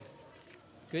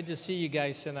Good to see you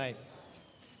guys tonight.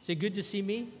 Is it good to see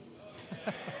me?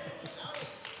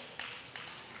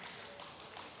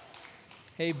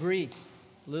 Hey, Bree,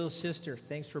 little sister,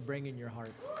 thanks for bringing your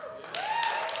heart.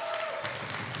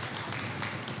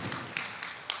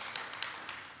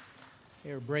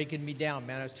 They were breaking me down,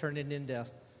 man. I was turning into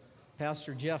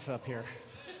Pastor Jeff up here.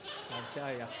 I'll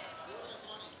tell you.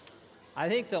 I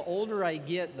think the older I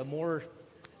get, the more,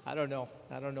 I don't know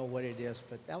what it is,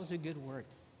 but that was a good word.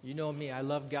 You know me, I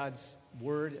love God's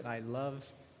word, and I love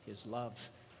his love.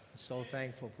 I'm so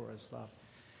thankful for his love.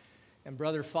 And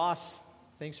Brother Foss,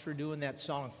 thanks for doing that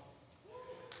song.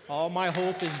 All my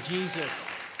hope is Jesus.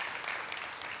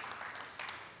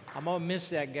 I'm going to miss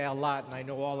that guy a lot, and I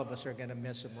know all of us are going to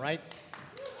miss him, right?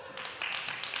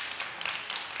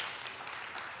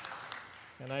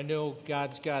 And I know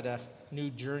God's got a new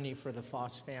journey for the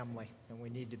Foss family, and we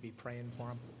need to be praying for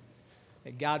them.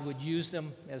 That God would use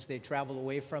them as they travel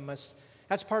away from us.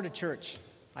 That's part of church.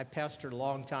 I pastored a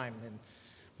long time, and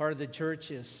part of the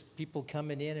church is people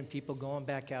coming in and people going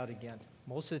back out again.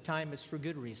 Most of the time, it's for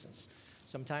good reasons.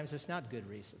 Sometimes it's not good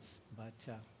reasons, but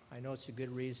I know it's a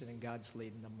good reason, and God's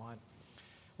leading them on.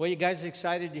 Well, you guys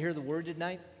excited to hear the word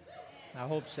tonight? I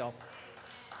hope so.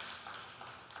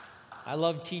 I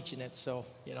love teaching it, so,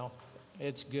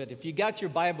 it's good. If you got your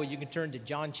Bible, you can turn to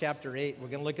John chapter 8. We're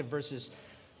going to look at verses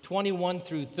 21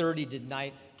 through 30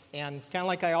 tonight. And kind of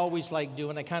like I always like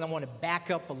doing, I kind of want to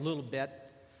back up a little bit.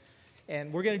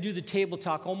 And we're going to do the table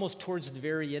talk almost towards the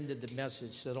very end of the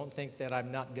message. So don't think that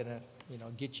I'm not going to,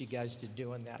 get you guys to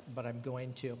doing that, but I'm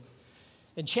going to.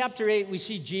 In chapter 8, we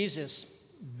see Jesus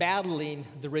battling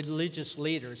the religious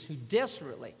leaders who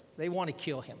desperately, they want to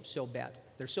kill him so bad.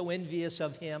 They're so envious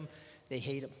of him, they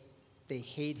hate him. They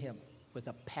hate him with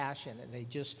a passion, and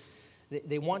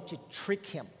they want to trick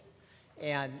him.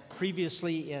 And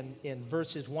previously in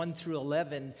verses 1 through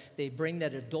 11, they bring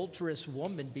that adulterous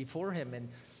woman before him and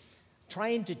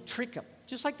trying to trick him,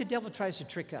 just like the devil tries to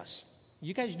trick us.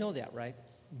 You guys know that, right?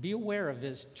 Be aware of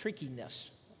his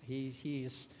trickiness.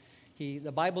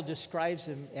 The Bible describes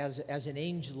him as an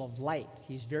angel of light.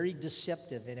 He's very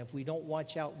deceptive, and if we don't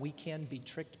watch out, we can be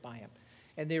tricked by him.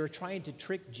 And they were trying to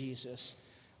trick Jesus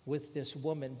with this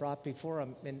woman brought before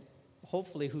him. And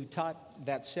hopefully who taught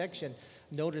that section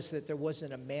noticed that there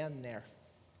wasn't a man there.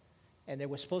 And there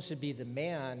was supposed to be the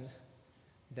man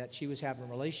that she was having a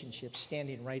relationship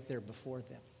standing right there before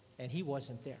them. And he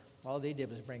wasn't there. All they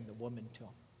did was bring the woman to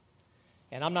him.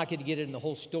 And I'm not going to get into the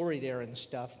whole story there and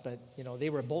stuff, but, they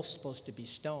were both supposed to be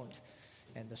stoned.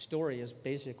 And the story is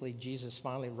basically Jesus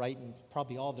finally writing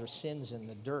probably all their sins in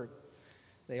the dirt.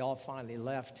 They all finally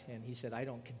left, and he said, I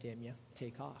don't condemn you.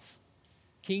 Take off.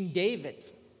 King David,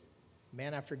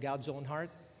 man after God's own heart,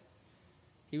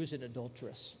 he was an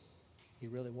adulteress. He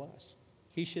really was.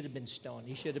 He should have been stoned.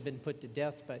 He should have been put to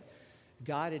death, but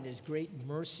God in his great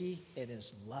mercy and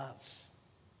his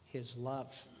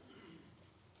love,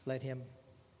 let him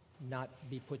not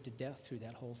be put to death through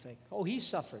that whole thing. Oh, he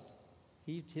suffered.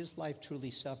 His life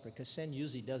truly suffered, because sin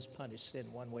usually does punish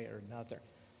sin one way or another.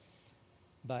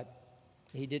 But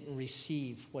he didn't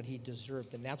receive what he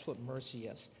deserved, and that's what mercy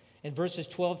is. In verses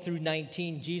 12 through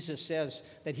 19, Jesus says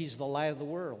that he's the light of the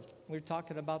world. We're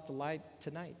talking about the light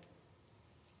tonight.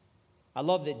 I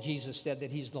love that Jesus said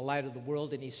that he's the light of the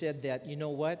world, and he said that, you know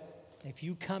what? If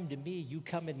you come to me, you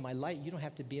come in my light, you don't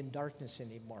have to be in darkness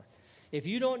anymore. If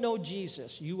you don't know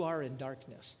Jesus, you are in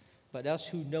darkness. But us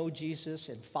who know Jesus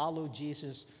and follow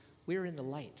Jesus, we're in the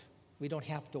light. We don't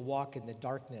have to walk in the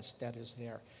darkness that is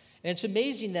there. And it's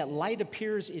amazing that light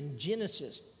appears in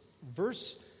Genesis,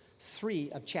 verse 3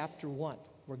 of chapter 1,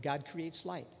 where God creates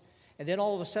light. And then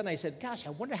all of a sudden I said, gosh, I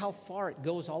wonder how far it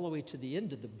goes all the way to the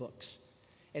end of the books.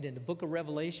 And in the book of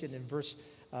Revelation, in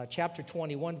chapter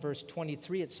 21, verse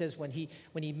 23, it says when he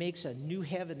makes a new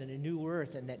heaven and a new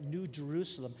earth and that new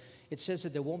Jerusalem, it says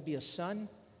that there won't be a sun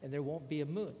and there won't be a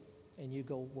moon. And you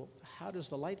go, well, how does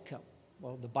the light come?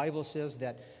 Well, the Bible says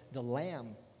that the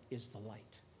Lamb is the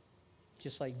light.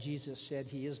 Just like Jesus said,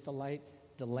 he is the light,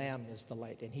 the Lamb is the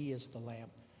light, and he is the Lamb.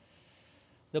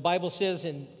 The Bible says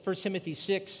in 1 Timothy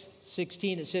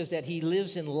 6:16, it says that he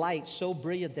lives in light so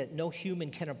brilliant that no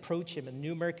human can approach him. In the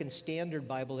New American Standard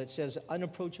Bible, it says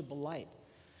unapproachable light.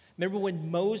 Remember when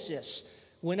Moses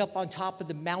went up on top of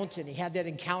the mountain, he had that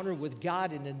encounter with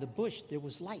God, and in the bush, there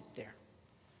was light there.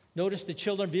 Notice the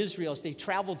children of Israel, as they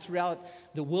traveled throughout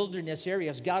the wilderness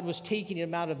areas, God was taking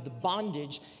them out of the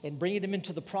bondage and bringing them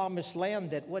into the promised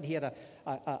land. That he had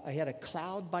a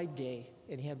cloud by day,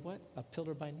 and he had what? A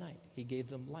pillar by night. He gave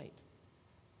them light.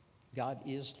 God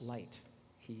is light.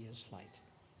 He is light.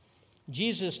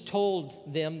 Jesus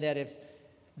told them that if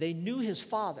they knew his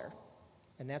Father,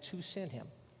 and that's who sent him,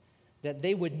 that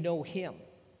they would know him,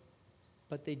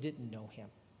 but they didn't know him.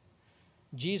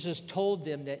 Jesus told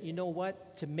them that, you know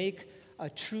what? To make a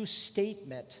true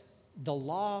statement, the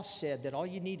law said that all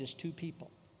you need is two people.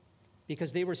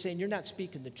 Because they were saying, you're not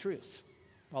speaking the truth.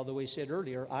 Although he said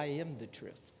earlier, I am the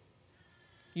truth.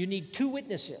 You need two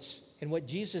witnesses. And what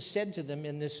Jesus said to them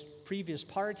in this previous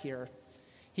part here,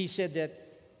 he said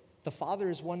that the Father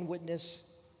is one witness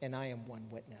and I am one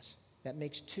witness. That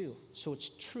makes two. So it's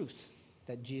truth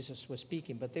that Jesus was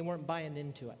speaking, but they weren't buying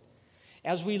into it.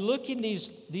 As we look in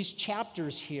these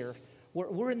chapters here,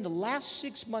 we're in the last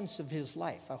 6 months of his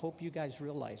life. I hope you guys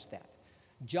realize that.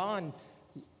 John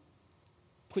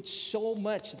put so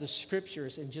much of the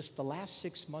scriptures in just the last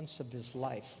 6 months of his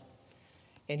life.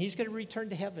 And he's going to return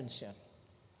to heaven soon.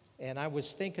 And I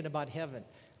was thinking about heaven.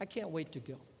 I can't wait to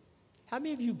go. How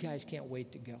many of you guys can't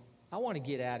wait to go? I want to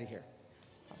get out of here.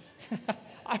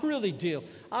 I really do.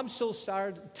 I'm so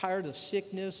tired of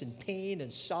sickness and pain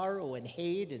and sorrow and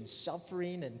hate and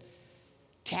suffering and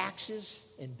taxes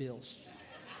and bills.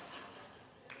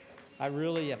 I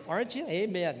really am. Aren't you?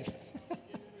 Amen.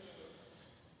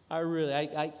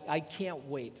 I can't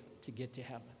wait to get to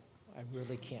heaven. I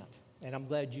really can't. And I'm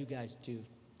glad you guys do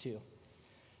too.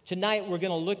 Tonight we're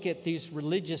going to look at these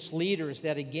religious leaders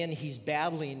that again he's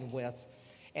battling with.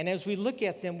 And as we look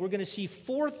at them, we're going to see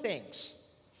four things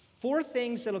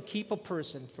that'll keep a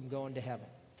person from going to heaven.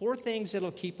 Four things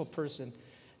that'll keep a person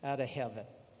out of heaven.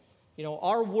 You know,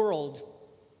 our world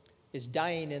is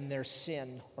dying in their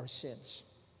sin or sins.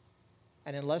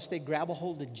 And unless they grab a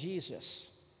hold of Jesus,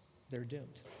 they're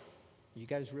doomed. You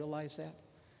guys realize that?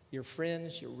 Your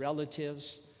friends, your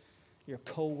relatives, your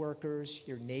co-workers,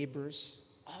 your neighbors,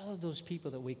 all of those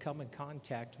people that we come in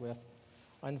contact with,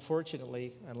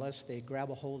 unfortunately, unless they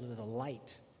grab a hold of the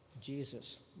light,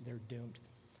 Jesus, they're doomed.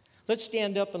 Let's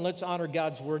stand up and let's honor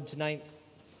God's word tonight.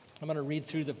 I'm going to read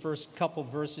through the first couple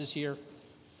verses here,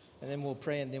 and then we'll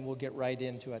pray, and then we'll get right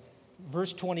into it.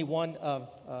 Verse 21 of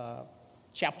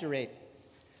chapter 8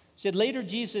 said, "Later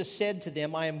Jesus said to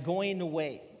them, I am going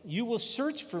away. You will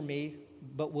search for me,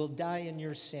 but will die in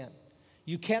your sin.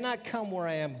 You cannot come where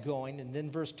I am going." And then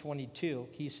verse 22,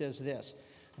 he says this,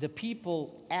 the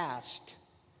people asked,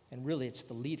 and really it's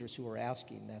the leaders who are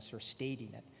asking this or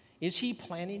stating it, "Is he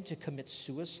planning to commit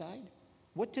suicide?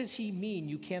 What does he mean,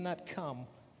 you cannot come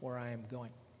where I am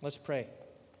going?" Let's pray.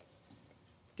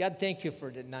 God, thank you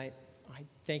for tonight. I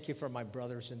thank you for my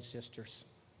brothers and sisters.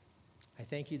 I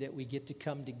thank you that we get to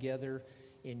come together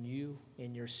in you,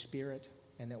 in your spirit,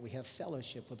 and that we have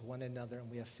fellowship with one another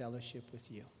and we have fellowship with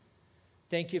you.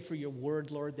 Thank you for your word,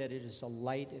 Lord, that it is a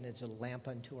light and it's a lamp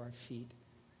unto our feet.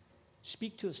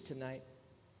 Speak to us tonight.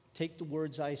 Take the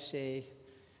words I say,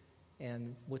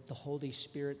 and with the Holy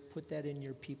Spirit, put that in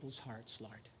your people's hearts,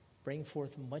 Lord. Bring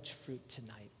forth much fruit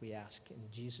tonight, we ask, in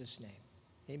Jesus' name.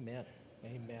 Amen.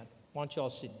 Amen. Why don't you all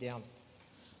sit down?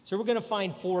 So we're going to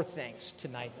find four things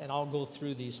tonight, and I'll go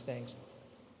through these things.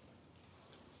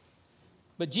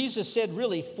 But Jesus said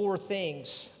really four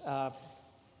things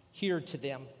here to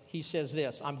them. He says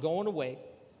this, I'm going away.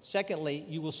 Secondly,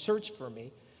 you will search for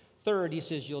me. Third, he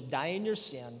says, you'll die in your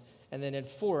sin. And then in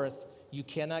fourth, you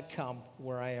cannot come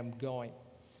where I am going.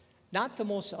 Not the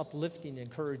most uplifting,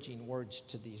 encouraging words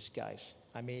to these guys.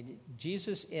 I mean,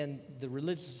 Jesus and the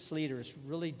religious leaders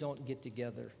really don't get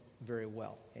together very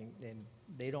well. And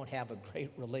they don't have a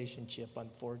great relationship,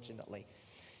 unfortunately.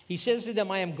 He says to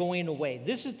them, I am going away.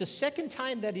 This is the second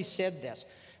time that he said this.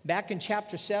 Back in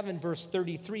chapter 7, verse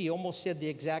 33, he almost said the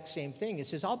exact same thing. He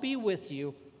says, I'll be with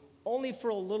you only for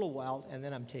a little while, and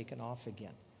then I'm taken off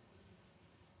again.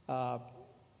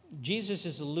 Jesus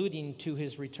is alluding to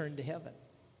his return to heaven.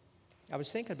 I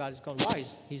was thinking about it, going, wow,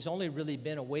 he's only really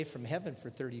been away from heaven for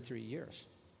 33 years.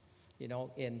 You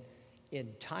know, in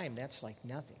time, that's like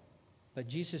nothing. But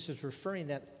Jesus is referring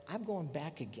that I'm going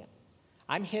back again.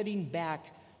 I'm heading back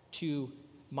to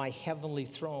my heavenly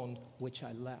throne, which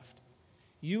I left.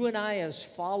 You and I, as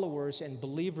followers and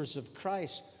believers of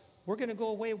Christ, we're going to go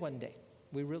away one day.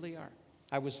 We really are.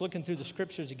 I was looking through the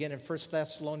scriptures again in 1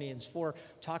 Thessalonians 4,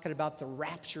 talking about the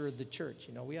rapture of the church.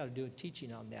 You know, we ought to do a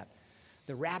teaching on that.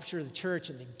 The rapture of the church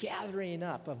and the gathering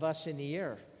up of us in the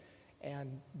air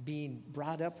and being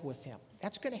brought up with him.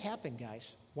 That's going to happen,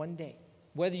 guys, one day.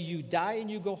 Whether you die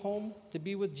and you go home to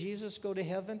be with Jesus, go to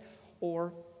heaven,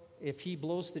 or if he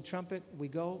blows the trumpet, we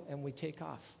go and we take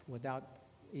off without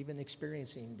even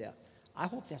experiencing death. I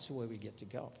hope that's the way we get to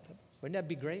go. Wouldn't that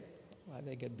be great? I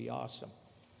think it'd be awesome.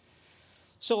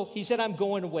 So he said, I'm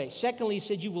going away. Secondly, he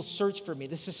said, you will search for me.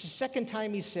 This is the second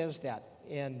time he says that.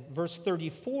 In verse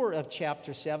 34 of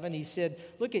chapter 7, he said,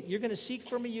 you're going to seek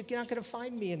for me. You're not going to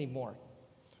find me anymore.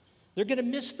 They're going to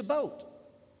miss the boat.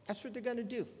 That's what they're going to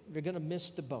do. They're going to miss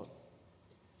the boat.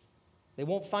 They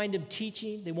won't find him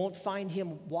teaching. They won't find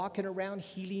him walking around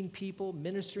healing people,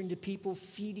 ministering to people,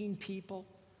 feeding people,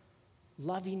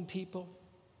 loving people.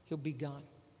 He'll be gone.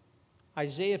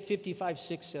 Isaiah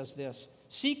 55:6 says this,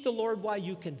 seek the Lord while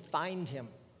you can find him.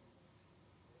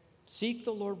 Seek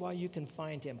the Lord while you can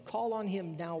find him. Call on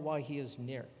him now while he is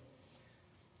near.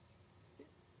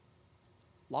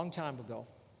 Long time ago,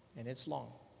 and it's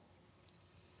long,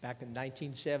 back in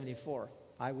 1974,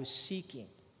 I was seeking.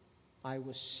 I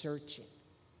was searching.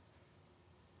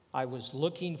 I was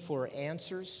looking for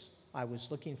answers. I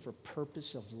was looking for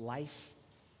purpose of life.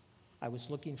 I was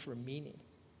looking for meaning.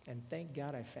 And thank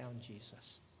God I found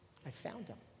Jesus. I found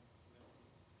him.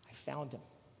 I found him.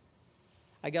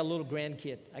 I got a little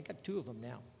grandkid. I got 2 of them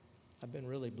now. I've been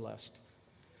really blessed.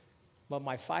 But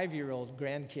my 5-year-old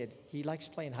grandkid, he likes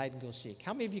playing hide and go seek.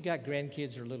 How many of you got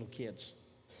grandkids or little kids?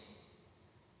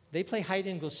 They play hide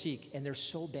and go seek, and they're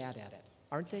so bad at it,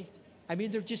 aren't they? I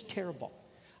mean, they're just terrible.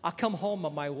 I'll come home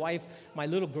and my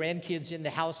little grandkid's in the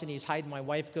house and he's hiding. My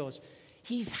wife goes,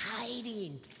 he's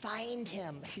hiding, find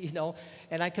him,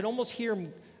 And I could almost hear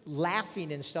him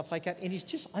laughing and stuff like that. And he's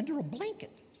just under a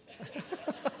blanket.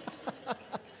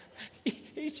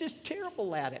 He's just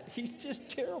terrible at it. He's just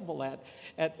terrible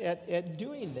at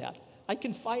doing that. I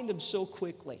can find him so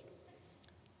quickly.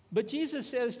 But Jesus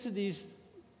says to these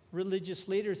religious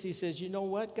leaders, he says, you know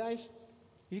what, guys?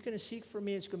 You're going to seek for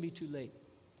me, it's going to be too late.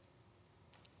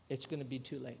 It's going to be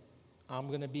too late. I'm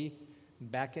going to be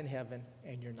back in heaven,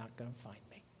 and you're not going to find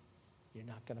me. You're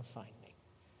not going to find me.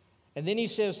 And then he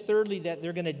says, thirdly, that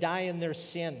they're going to die in their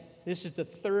sin. This is the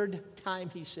 3rd time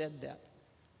he said that.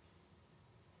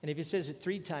 And if he says it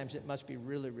 3 times, it must be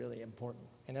really, really important.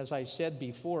 And as I said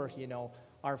before,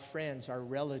 our friends, our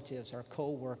relatives, our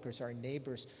co-workers, our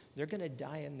neighbors, they're going to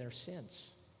die in their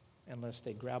sins unless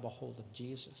they grab a hold of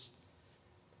Jesus.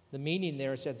 The meaning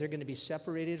there is that they're going to be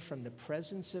separated from the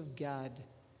presence of God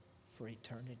for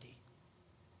eternity.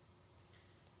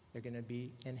 They're going to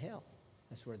be in hell.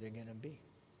 That's where they're going to be.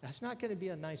 That's not going to be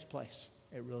a nice place.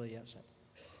 It really isn't.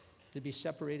 To be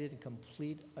separated in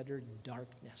complete, utter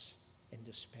darkness and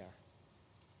despair.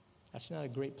 That's not a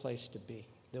great place to be.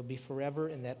 They'll be forever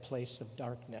in that place of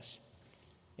darkness.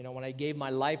 When I gave my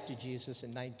life to Jesus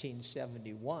in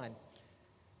 1971,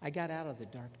 I got out of the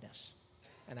darkness.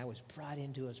 And I was brought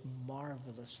into his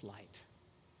marvelous light.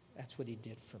 That's what he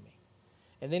did for me.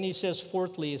 And then he says,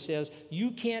 fourthly, he says,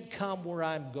 you can't come where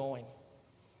I'm going.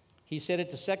 He said it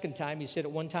the 2nd time. He said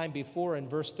it one time before in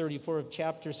verse 34 of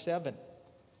chapter 7.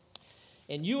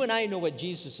 And you and I know what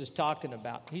Jesus is talking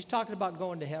about. He's talking about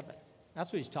going to heaven.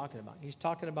 That's what he's talking about. He's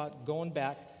talking about going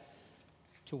back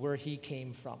to where he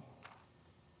came from.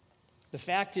 The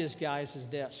fact is, guys, is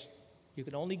this. You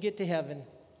can only get to heaven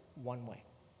one way.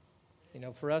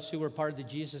 For us who were part of the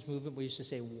Jesus movement, we used to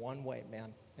say one way,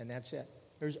 man, and that's it.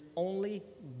 There's only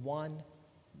one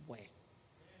way.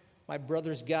 My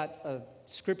brother's got a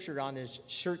scripture on his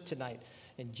shirt tonight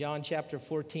in John chapter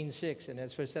 14:6, and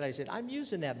that's what I said, I'm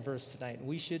using that verse tonight, and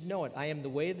we should know it. I am the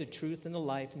way, the truth, and the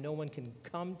life. No one can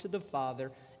come to the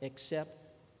Father except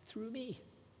through me.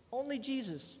 Only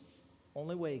Jesus.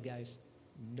 Only way, guys.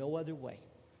 No other way.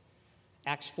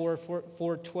 Acts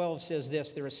 4:12 says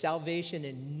this, there is salvation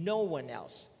in no one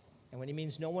else. And when he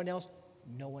means no one else,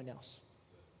 no one else.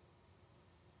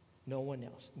 No one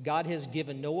else. God has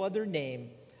given no other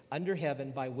name under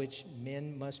heaven by which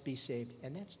men must be saved.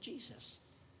 And that's Jesus.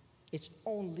 It's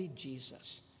only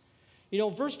Jesus.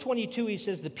 Verse 22, he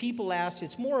says, the people asked,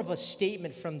 it's more of a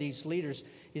statement from these leaders,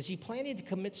 is he planning to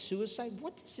commit suicide?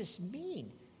 What does this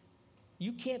mean?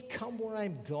 You can't come where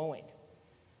I'm going.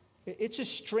 It's a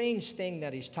strange thing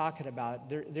that he's talking about.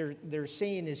 They're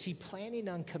saying, is he planning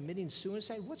on committing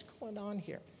suicide? What's going on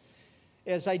here?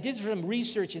 As I did some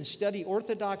research and study,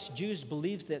 Orthodox Jews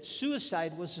believed that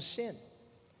suicide was a sin.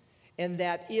 And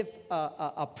that if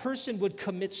a person would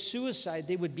commit suicide,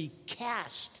 they would be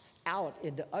cast out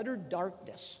into utter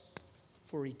darkness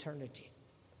for eternity.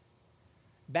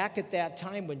 Back at that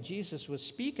time when Jesus was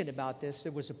speaking about this,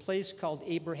 there was a place called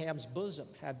Abraham's bosom.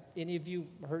 Have any of you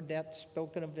heard that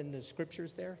spoken of in the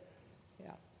scriptures there?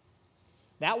 Yeah.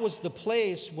 That was the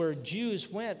place where Jews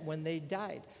went when they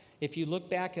died. If you look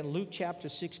back in Luke chapter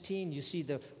 16, you see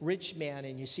the rich man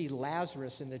and you see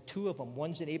Lazarus and the 2 of them.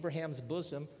 One's in Abraham's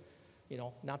bosom,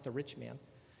 not the rich man.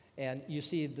 And you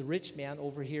see the rich man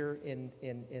over here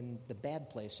in the bad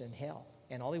place, in hell.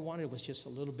 And all he wanted was just a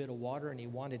little bit of water, and he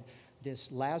wanted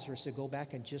this Lazarus to go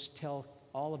back and just tell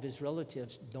all of his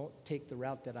relatives, don't take the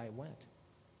route that I went.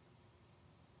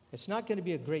 It's not going to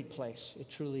be a great place. It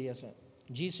truly isn't.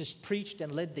 Jesus preached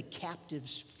and led the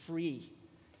captives free.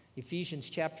 Ephesians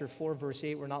chapter 4, verse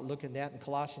 8, we're not looking at that. And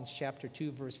Colossians chapter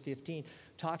 2, verse 15,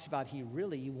 talks about he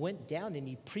went down and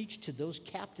he preached to those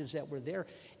captives that were there,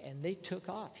 and they took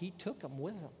off. He took them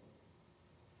with him.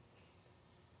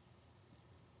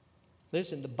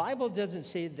 Listen, the Bible doesn't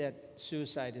say that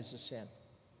suicide is a sin.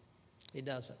 It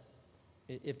doesn't.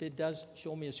 If it does,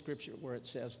 show me a scripture where it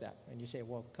says that. And you say,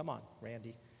 well, come on,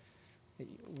 Randy.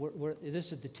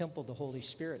 This is the temple of the Holy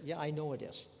Spirit. Yeah, I know it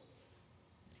is.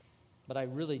 But I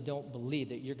really don't believe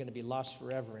that you're going to be lost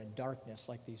forever in darkness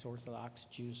like these Orthodox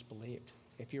Jews believed,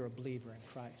 if you're a believer in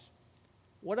Christ.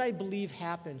 What I believe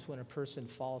happens when a person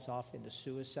falls off into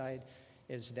suicide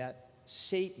is that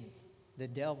Satan, the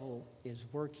devil, is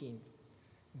working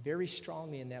very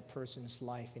strongly in that person's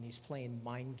life, and he's playing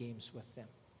mind games with them.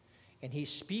 And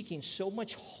he's speaking so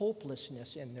much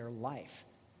hopelessness in their life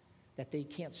that they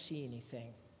can't see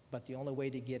anything, but the only way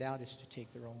to get out is to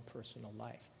take their own personal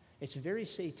life. It's very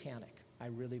satanic. I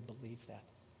really believe that.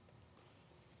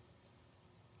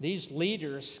 These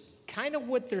leaders, kind of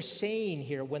what they're saying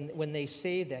here when they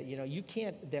say that,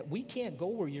 we can't go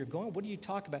where you're going. What are you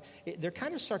talking about? They're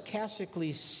kind of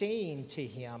sarcastically saying to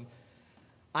him,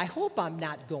 I hope I'm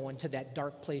not going to that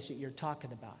dark place that you're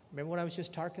talking about. Remember what I was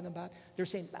just talking about? They're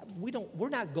saying, we're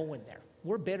not going there.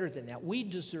 We're better than that. We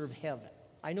deserve heaven.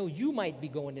 I know you might be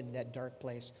going into that dark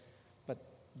place, but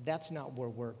that's not where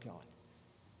we're going.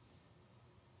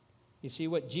 You see,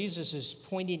 what Jesus is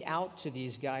pointing out to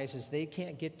these guys is they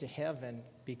can't get to heaven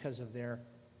because of their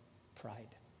pride.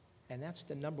 And that's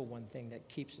the number one thing that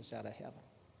keeps us out of heaven,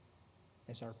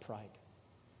 is our pride.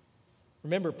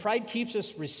 Remember, pride keeps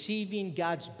us receiving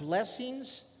God's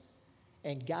blessings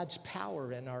and God's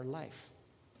power in our life.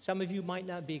 Some of you might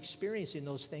not be experiencing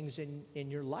those things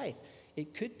in your life.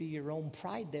 It could be your own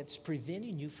pride that's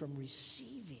preventing you from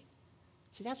receiving.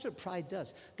 See, that's what pride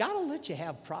does. God will let you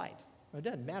have pride. It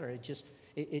doesn't matter. It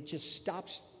just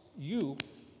stops you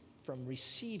from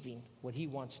receiving what he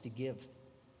wants to give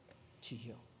to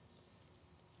you.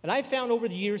 And I found over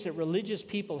the years that religious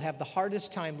people have the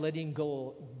hardest time letting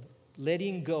go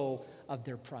of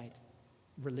their pride.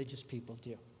 Religious people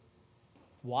do.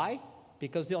 Why?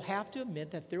 Because they'll have to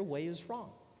admit that their way is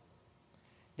wrong.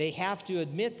 They have to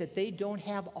admit that they don't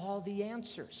have all the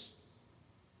answers.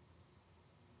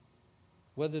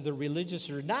 Whether they're religious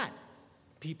or not,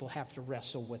 people have to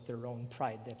wrestle with their own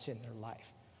pride that's in their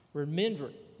life.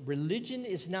 Remember, religion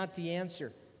is not the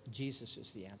answer. Jesus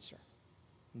is the answer.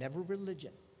 Never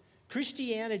religion.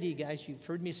 Christianity, guys, you've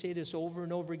heard me say this over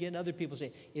and over again. Other people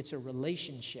say it's a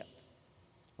relationship.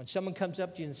 When someone comes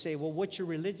up to you and say, well, what's your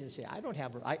religion? Say, I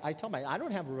tell them, I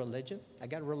don't have a religion. I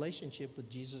got a relationship with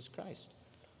Jesus Christ,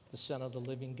 the Son of the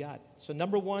living God. So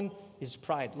number one is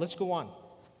pride. Let's go on.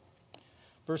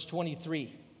 Verse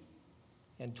 23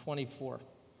 and 24.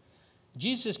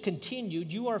 Jesus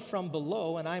continued, you are from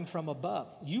below and I'm from above.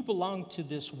 You belong to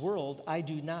this world, I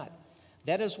do not.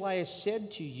 That is why I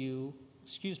said that you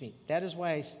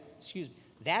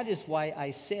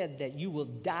will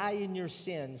die in your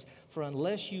sins, for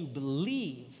unless you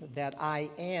believe that I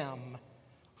am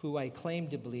who I claim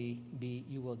to be,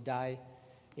 you will die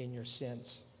in your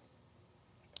sins.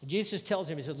 Jesus tells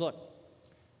him, he said, look,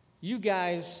 you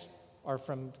guys are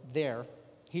from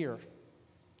here,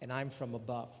 and I'm from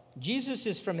above. Jesus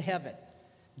is from heaven,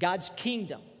 God's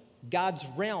kingdom, God's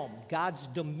realm, God's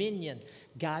dominion,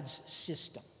 God's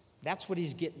system. That's what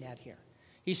he's getting at here.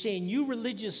 He's saying you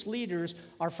religious leaders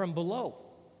are from below.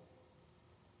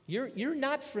 You're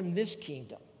not from this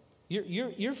kingdom.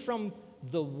 You're from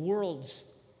the world's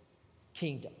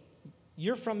kingdom.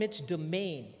 You're from its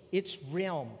domain, its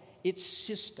realm, its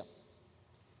system.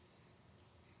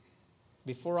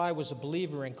 Before I was a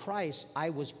believer in Christ, I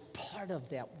was part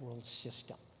of that world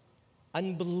system.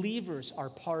 Unbelievers are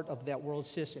part of that world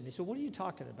system. So what are you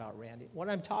talking about, Randy? What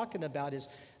I'm talking about is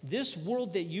this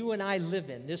world that you and I live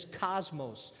in, this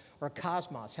cosmos or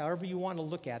cosmos, however you want to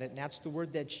look at it, and that's the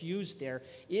word that's used there,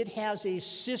 it has a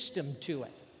system to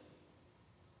it.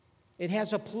 It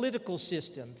has a political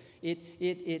system.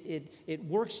 It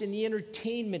works in the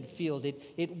entertainment field.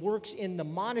 It works in the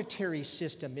monetary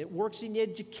system. It works in the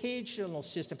educational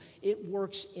system. It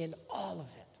works in all of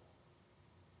it.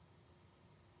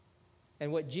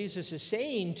 And what Jesus is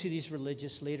saying to these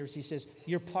religious leaders, he says,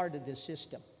 you're part of this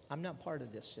system. I'm not part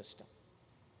of this system.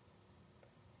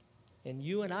 And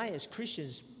you and I as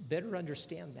Christians better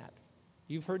understand that.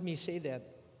 You've heard me say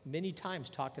that many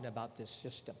times talking about this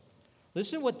system.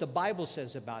 Listen to what the Bible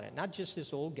says about it. Not just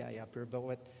this old guy up here, but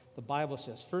what the Bible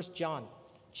says. 1 John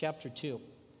chapter 2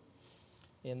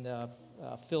 in the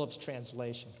Phillips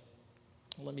translation.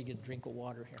 Let me get a drink of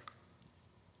water here.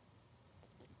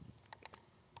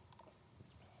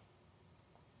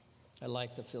 I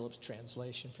like the Phillips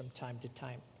translation from time to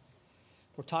time.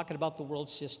 We're talking about the world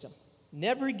system.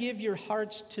 Never give your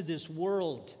hearts to this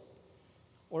world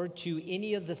or to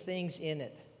any of the things in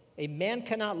it. A man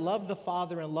cannot love the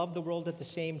Father and love the world at the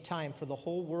same time, for the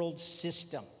whole world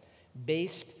system,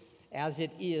 based as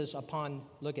it is upon,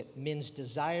 look at, men's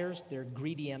desires, their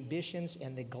greedy ambitions,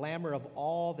 and the glamour of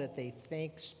all that they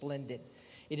think splendid.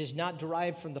 It is not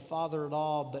derived from the Father at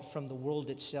all, but from the world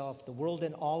itself. The world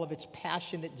and all of its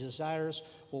passionate desires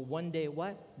will one day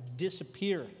what?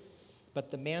 Disappear.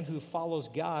 But the man who follows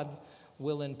God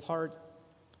will impart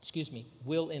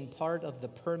of the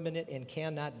permanent and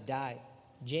cannot die.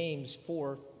 James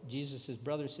 4, Jesus'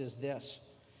 brother, says this,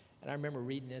 and I remember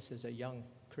reading this as a young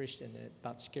Christian, and it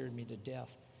about scared me to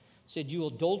death. It said, you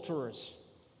adulterers,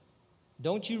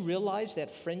 don't you realize that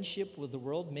friendship with the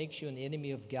world makes you an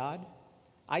enemy of God?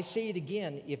 I say it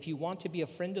again, if you want to be a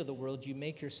friend of the world, you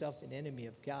make yourself an enemy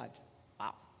of God.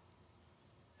 Wow.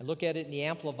 And look at it in the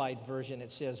Amplified version,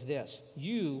 it says this,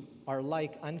 you are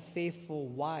like unfaithful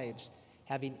wives,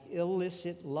 having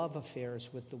illicit love affairs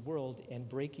with the world and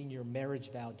breaking your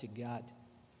marriage vow to God.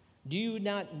 Do you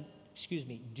not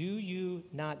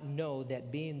know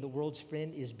that being the world's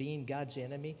friend is being God's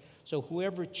enemy? So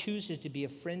whoever chooses to be a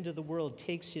friend of the world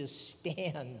takes his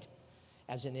stand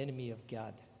as an enemy of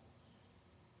God.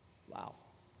 Wow.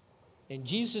 In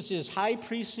Jesus' high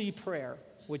priestly prayer,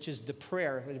 which is the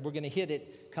prayer, we're going to hit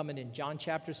it coming in John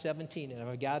chapter 17, and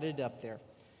I've got it up there.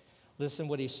 Listen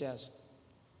what he says.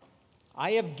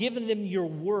 I have given them your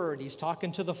word, he's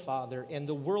talking to the Father, and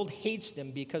the world hates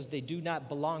them because they do not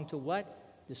belong to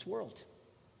what? This world.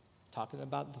 Talking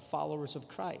about the followers of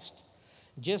Christ.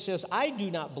 Just as I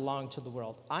do not belong to the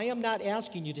world, I am not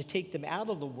asking you to take them out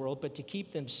of the world, but to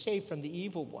keep them safe from the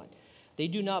evil one. They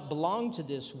do not belong to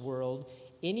this world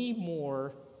any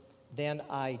more than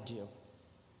I do.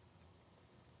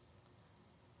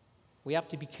 We have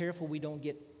to be careful we don't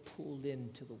get pulled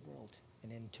into the world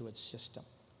and into its system.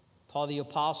 Paul the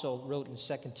Apostle wrote in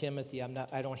 2 Timothy,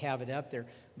 I don't have it up there,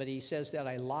 but he says that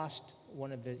he lost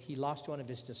one of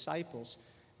his disciples,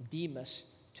 Demas,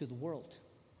 to the world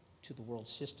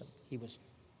system. He was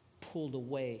pulled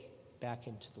away back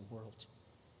into the world.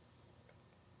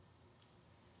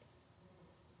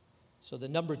 So the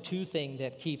number 2 thing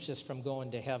that keeps us from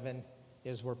going to heaven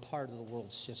is we're part of the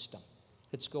world system.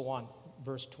 Let's go on,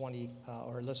 verse 20,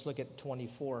 or let's look at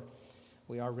 24.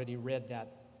 We already read that.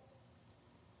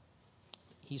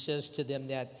 He says to them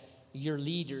that your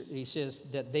leader, he says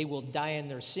that they will die in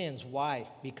their sins. Why?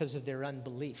 Because of their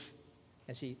unbelief.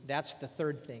 And see, that's the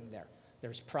third thing there.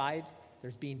 There's pride,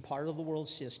 there's being part of the world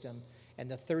system, and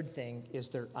the third thing is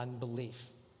their unbelief.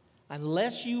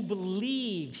 Unless you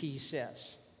believe, he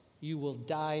says, you will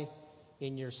die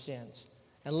in your sins.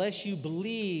 Unless you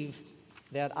believe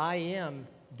that I am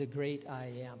the great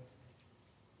I am.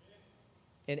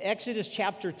 In Exodus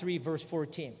chapter 3, verse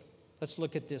 14, let's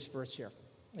look at this verse here.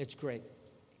 It's great.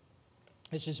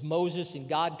 This is Moses and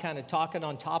God kind of talking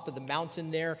on top of the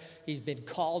mountain there. He's been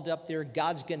called up there.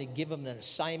 God's going to give him an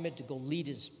assignment to go lead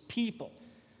his people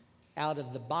out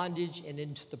of the bondage and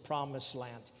into the promised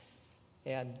land.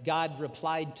 And God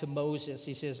replied to Moses.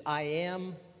 He says, I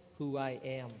am who I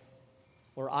am,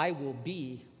 or I will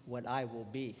be what I will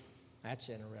be. That's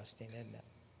interesting, isn't it?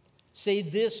 Say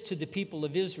this to the people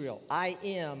of Israel, I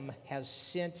am has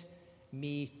sent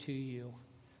me to you.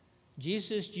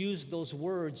 Jesus used those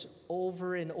words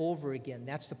over and over again.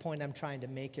 That's the point I'm trying to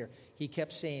make here. He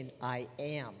kept saying, I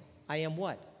am. I am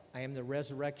what? I am the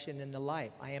resurrection and the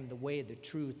life. I am the way, the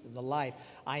truth, and the life.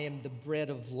 I am the bread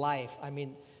of life. I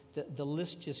mean, the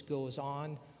list just goes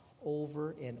on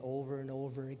over and over and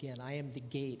over again. I am the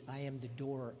gate. I am the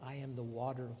door. I am the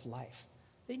water of life.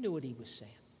 They knew what he was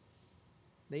saying.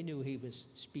 They knew he was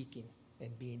speaking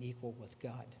and being equal with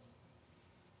God.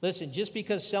 Listen, just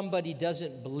because somebody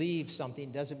doesn't believe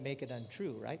something doesn't make it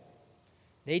untrue, right?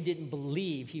 They didn't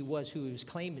believe he was who he was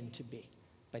claiming to be,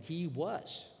 but he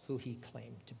was who he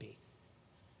claimed to be.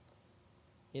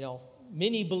 You know,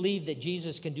 many believe that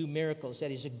Jesus can do miracles,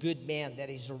 that he's a good man, that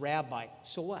he's a rabbi.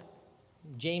 So what?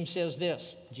 James says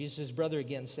this, Jesus' brother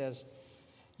again says,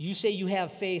 you say you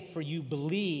have faith for you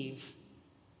believe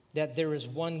that there is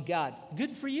one God. Good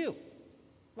for you.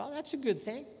 Well, that's a good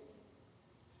thing.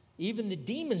 Even the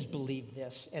demons believe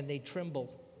this, and they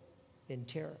tremble in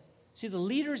terror. See, the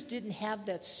leaders didn't have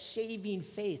that saving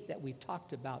faith that we've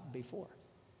talked about before.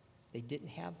 They didn't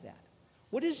have that.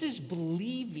 What is this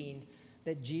believing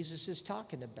that Jesus is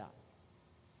talking about?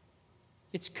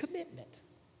 It's commitment.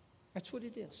 That's what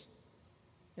it is.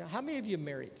 You know, how many of you are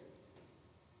married?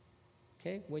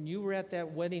 Okay, when you were at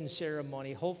that wedding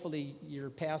ceremony, hopefully your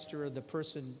pastor or the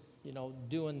person, you know,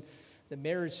 doing the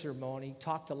marriage ceremony,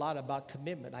 talked a lot about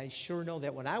commitment. I sure know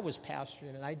that when I was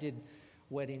pastoring and I did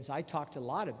weddings, I talked a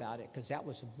lot about it because that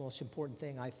was the most important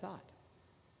thing I thought.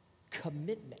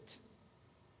 Commitment.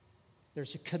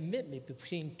 There's a commitment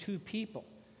between two people.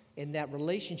 In that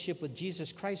relationship with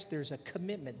Jesus Christ, there's a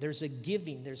commitment. There's a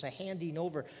giving. There's a handing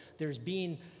over. There's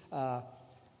being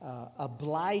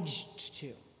obliged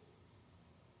to.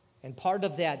 And part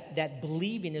of that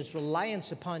believing is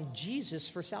reliance upon Jesus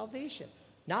for salvation.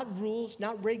 Not rules,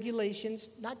 not regulations,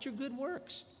 not your good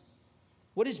works.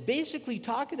 What it's basically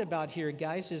talking about here,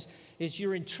 guys, is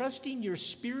you're entrusting your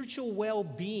spiritual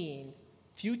well-being,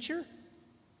 future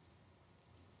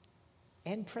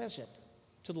and present,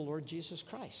 to the Lord Jesus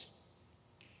Christ.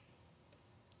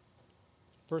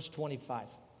 Verse 25.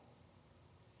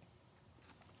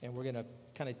 And we're going to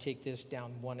kind of take this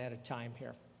down one at a time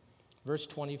here. Verse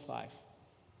 25.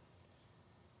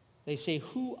 They say,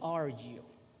 "Who are you?"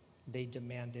 they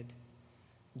demanded.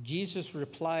 Jesus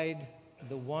replied,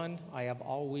 "The one I have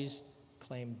always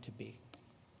claimed to be."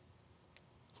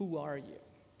 Who are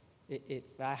you?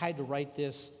 I had to write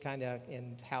this kind of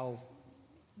in how,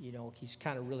 he's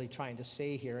kind of really trying to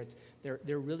say here.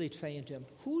 They're really saying to him,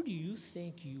 "Who do you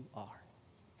think you are?"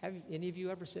 Have any of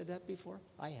you ever said that before?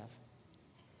 I have.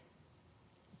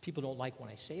 People don't like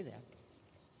when I say that.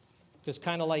 Because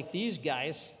kind of like these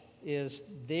guys,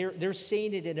 they're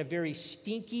saying it in a very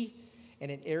stinky and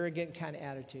an arrogant kind of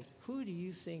attitude. Who do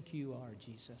you think you are,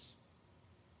 Jesus?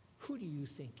 Who do you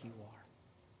think you are?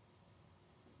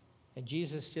 And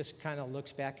Jesus just kind of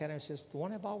looks back at him and says, "The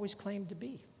one I've always claimed to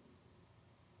be.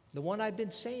 The one I've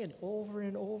been saying over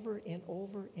and over and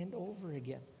over and over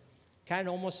again." Kind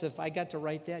of almost, if I got to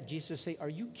write that, Jesus say, "Are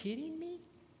you kidding me?"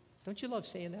 Don't you love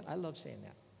saying that? I love saying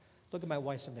that. Look at my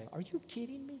wife someday. "Are you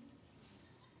kidding me?"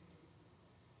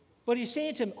 But he's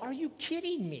saying to him, "Are you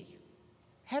kidding me?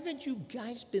 Haven't you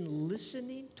guys been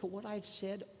listening to what I've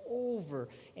said over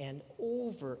and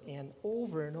over and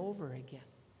over and over again?"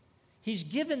 He's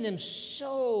given them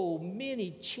so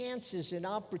many chances and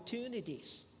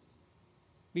opportunities.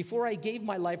 Before I gave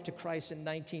my life to Christ in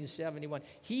 1971,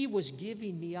 he was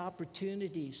giving me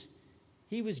opportunities.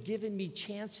 He was giving me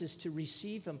chances to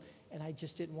receive him, and I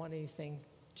just didn't want anything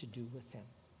to do with him.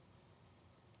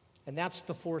 And that's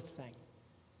the fourth thing.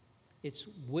 It's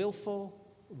willful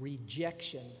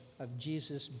rejection of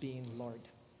Jesus being Lord.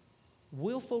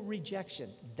 Willful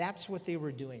rejection. That's what they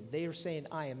were doing. They were saying,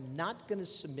 "I am not going to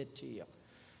submit to you."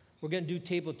 We're going to do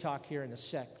table talk here in a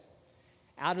sec.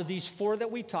 Out of these four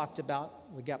that we talked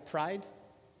about, we got pride,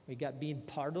 we got being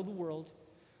part of the world,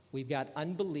 we've got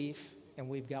unbelief, and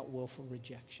we've got willful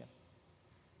rejection.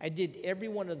 I did every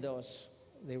one of those.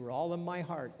 They were all in my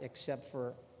heart except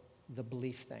for the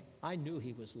belief thing. I knew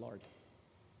he was Lord.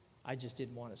 I just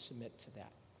didn't want to submit to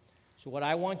that. So what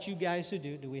I want you guys to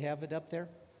do we have it up there?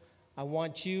 I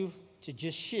want you to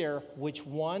just share which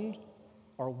one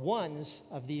or ones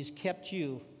of these kept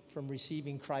you from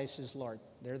receiving Christ as Lord.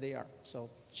 There they are.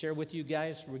 So share with you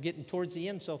guys. We're getting towards the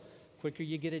end, so the quicker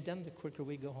you get it done, the quicker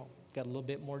we go home. Got a little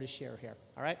bit more to share here.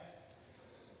 All right?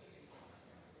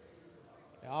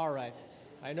 All right.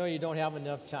 I know you don't have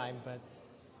enough time, but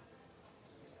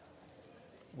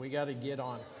we got to get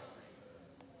on.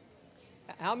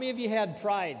 How many of you had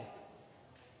pride?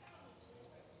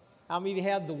 How many of you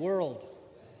had the world?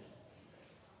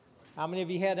 How many of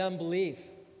you had unbelief?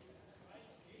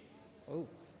 Oh,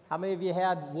 how many of you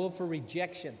had willful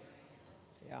rejection?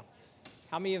 Yeah.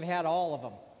 How many of you had all of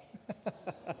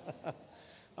them?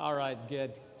 All right,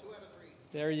 good. 2 out of 3.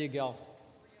 There you go.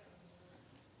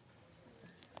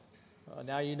 Well,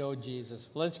 now you know Jesus.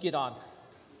 Let's get on.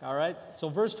 All right? So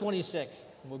verse 26.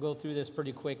 We'll go through this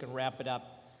pretty quick and wrap it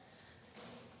up.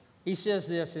 He says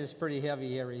this, it's pretty heavy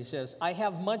here. He says, "I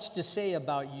have much to say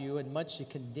about you and much to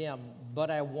condemn,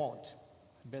 but I won't."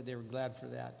 I bet they were glad for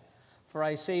that. "For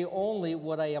I say only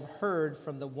what I have heard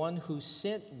from the one who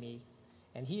sent me,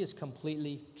 and he is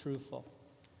completely truthful."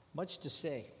 Much to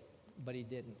say, but he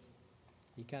didn't.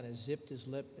 He kind of zipped his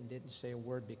lip and didn't say a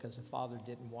word because the Father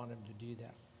didn't want him to do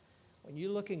that. When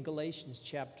you look in Galatians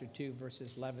chapter 2,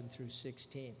 verses 11 through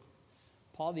 16,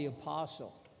 Paul the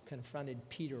Apostle confronted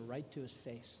Peter right to his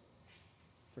face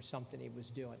for something he was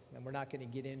doing. And we're not going to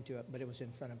get into it, but it was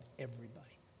in front of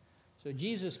everybody. So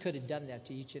Jesus could have done that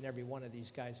to each and every one of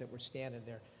these guys that were standing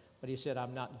there, but he said,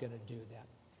 "I'm not going to do that."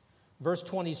 Verse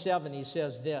 27, he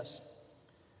says this,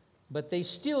 "But they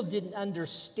still didn't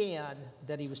understand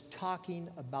that he was talking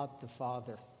about the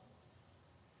Father."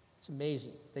 It's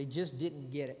amazing. They just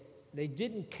didn't get it. They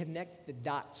didn't connect the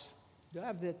dots. Do I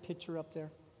have that picture up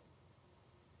there?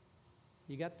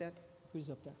 You got that? Who's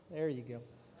up there? There you go.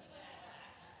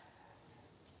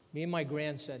 Me and my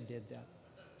grandson did that.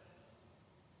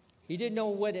 He didn't know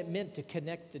what it meant to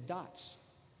connect the dots,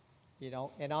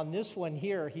 And on this one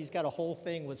here, he's got a whole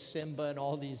thing with Simba and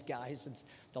all these guys, and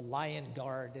the lion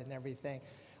guard and everything.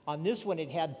 On this one, it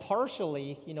had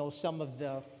partially, some of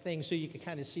the things so you could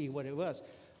kind of see what it was.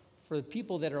 For the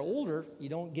people that are older, you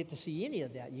don't get to see any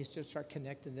of that. You just start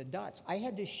connecting the dots. I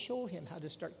had to show him how to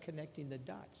start connecting the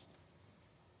dots.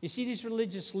 You see, these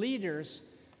religious leaders,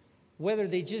 whether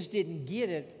they just didn't get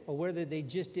it or whether they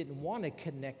just didn't want to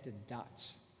connect the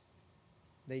dots,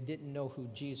 they didn't know who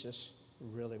Jesus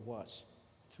really was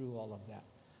through all of that.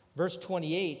 Verse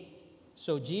 28,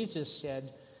 so Jesus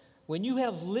said, when you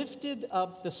have lifted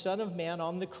up the Son of Man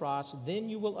on the cross, then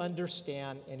you will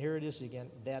understand, and here it is again,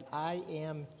 that I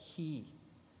am He.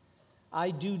 I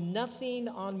do nothing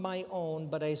on my own,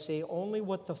 but I say only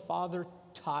what the Father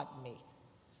taught me.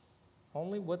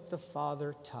 Only what the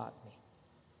Father taught me.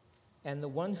 And the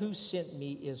one who sent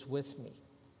me is with me.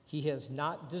 He has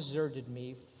not deserted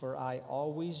me, for I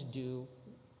always do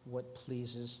what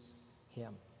pleases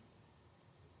Him.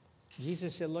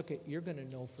 Jesus said, look, you're going to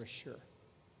know for sure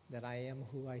that I am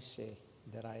who I say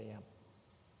that I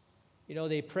am.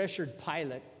 They pressured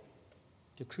Pilate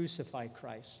to crucify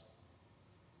Christ.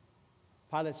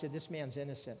 Pilate said, this man's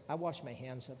innocent. I wash my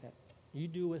hands of it. You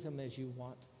do with him as you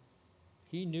want.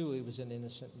 He knew he was an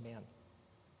innocent man.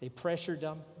 They pressured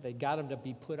him. They got him to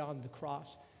be put on the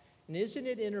cross. And isn't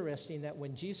it interesting that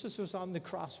when Jesus was on the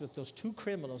cross with those two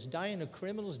criminals, dying a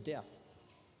criminal's death,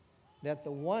 that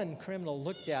the one criminal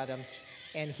looked at him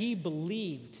and he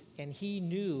believed and he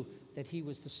knew that he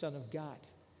was the Son of God.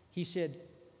 He said,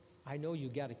 I know you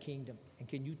got a kingdom, and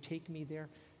can you take me there?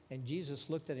 And Jesus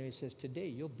looked at him and he says, today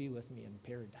you'll be with me in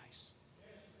paradise.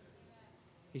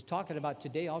 He's talking about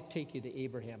today I'll take you to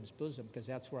Abraham's bosom because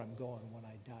that's where I'm going when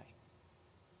I die.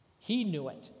 He knew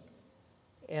it.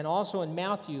 And also in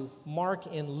Matthew, Mark,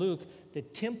 and Luke, the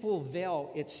temple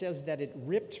veil, it says that it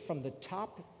ripped from the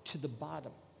top to the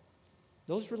bottom.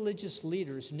 Those religious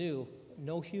leaders knew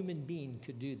no human being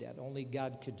could do that. Only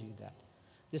God could do that.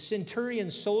 The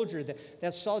centurion soldier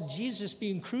that saw Jesus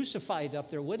being crucified up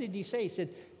there, what did he say? He said,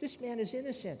 this man is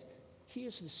innocent. He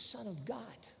is the Son of God.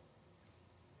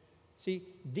 See,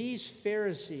 these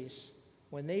Pharisees,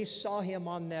 when they saw him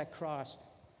on that cross,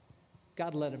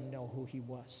 God let them know who he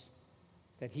was,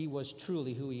 that he was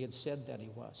truly who he had said that he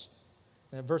was.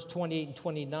 And in verse 28 and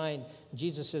 29,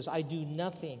 Jesus says, I do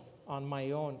nothing on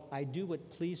my own. I do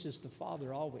what pleases the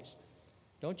Father always.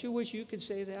 Don't you wish you could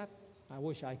say that? I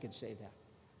wish I could say that,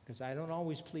 because I don't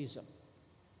always please him.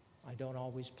 I don't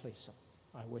always please him.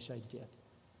 I wish I did.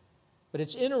 But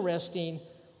it's interesting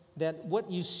that what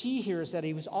you see here is that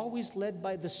he was always led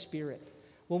by the Spirit.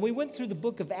 When we went through the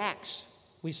book of Acts,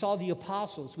 we saw the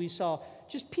apostles. We saw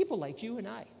just people like you and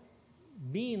I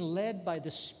being led by the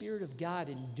Spirit of God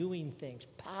and doing things,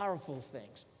 powerful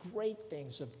things, great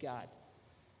things of God.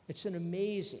 It's an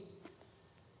amazing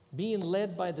being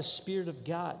led by the Spirit of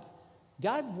God.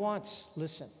 God wants,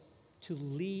 listen, to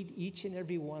lead each and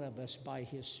every one of us by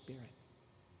his Spirit.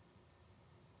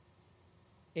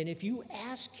 And if you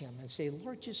ask him and say,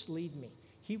 Lord, just lead me,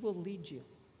 he will lead you.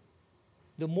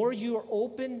 The more you are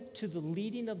open to the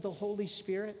leading of the Holy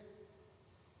Spirit,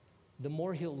 the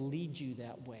more he'll lead you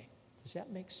that way. Does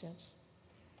that make sense?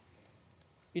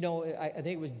 I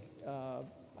think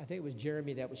it was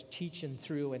Jeremy that was teaching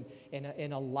through, and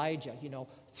Elijah,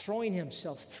 throwing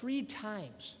himself 3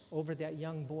 times over that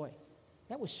young boy.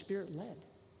 That was Spirit-led.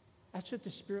 That's what the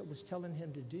Spirit was telling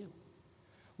him to do.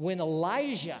 When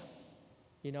Elijah,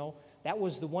 that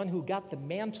was the one who got the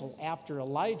mantle after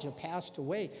Elijah passed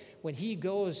away. When he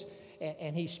goes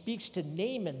and he speaks to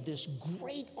Naaman, this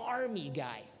great army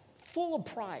guy, full of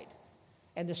pride.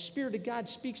 And the Spirit of God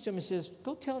speaks to him and says,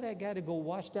 go tell that guy to go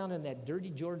wash down in that dirty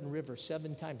Jordan River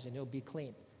 7 times and he'll be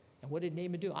clean. And what did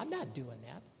Naaman do? I'm not doing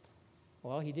that.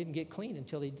 Well, he didn't get clean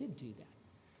until he did do that.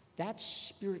 That's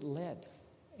Spirit-led.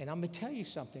 And I'm going to tell you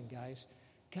something, guys.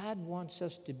 God wants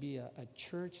us to be a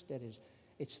church that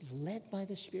it's led by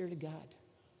the Spirit of God.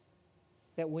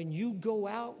 That when you go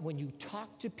out, when you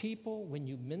talk to people, when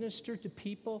you minister to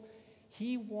people,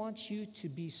 he wants you to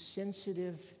be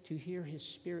sensitive to hear his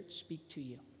Spirit speak to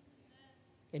you.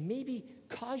 And maybe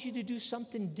cause you to do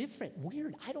something different,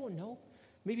 weird, I don't know.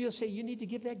 Maybe he'll say, you need to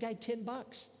give that guy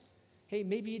 $10. Hey,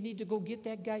 maybe you need to go get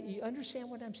that guy. You understand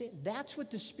what I'm saying? That's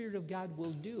what the Spirit of God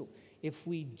will do if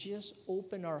we just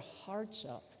open our hearts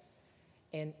up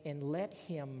and let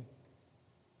him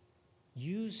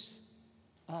use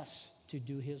us to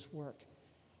do his work.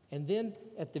 And then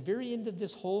at the very end of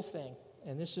this whole thing,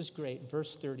 and this is great,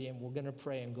 verse 30, and we're going to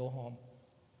pray and go home.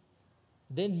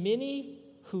 Then many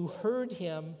who heard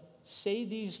him say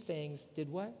these things, did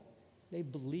what? They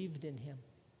believed in him.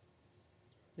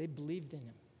 They believed in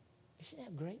him. Isn't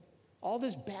that great? All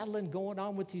this battling going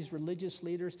on with these religious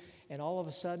leaders, and all of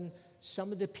a sudden,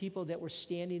 some of the people that were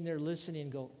standing there listening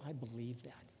go, I believe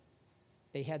that.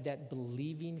 They had that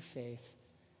believing faith,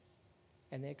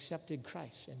 and they accepted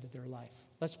Christ into their life.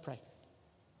 Let's pray.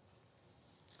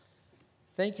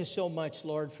 Thank you so much,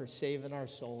 Lord, for saving our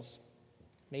souls.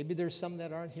 Maybe there's some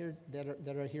that aren't here,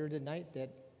 that are here tonight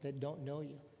that don't know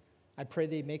you. I pray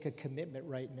they make a commitment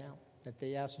right now, that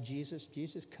they ask Jesus,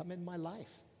 Jesus, come in my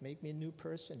life. Make me a new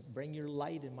person. Bring your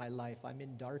light in my life. I'm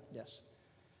in darkness.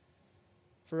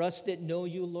 For us that know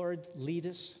you, Lord, lead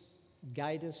us,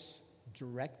 guide us,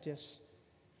 direct us.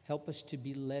 Help us to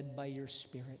be led by your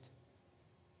Spirit.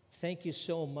 Thank you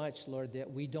so much, Lord,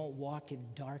 that we don't walk in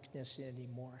darkness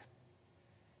anymore.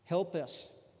 Help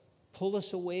us. Pull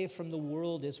us away from the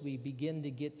world as we begin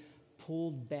to get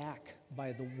pulled back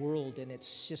by the world and its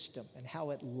system and how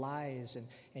it lies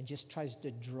and just tries to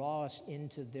draw us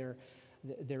into their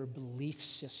belief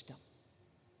system.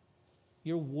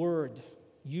 Your word,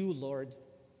 you, Lord,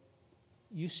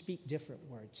 you speak different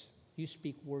words. You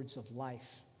speak words of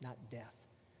life, not death.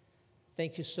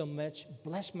 Thank you so much.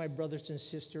 Bless my brothers and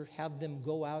sisters. Have them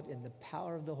go out in the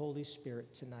power of the Holy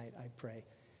Spirit tonight, I pray.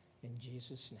 In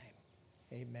Jesus'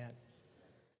 name, amen.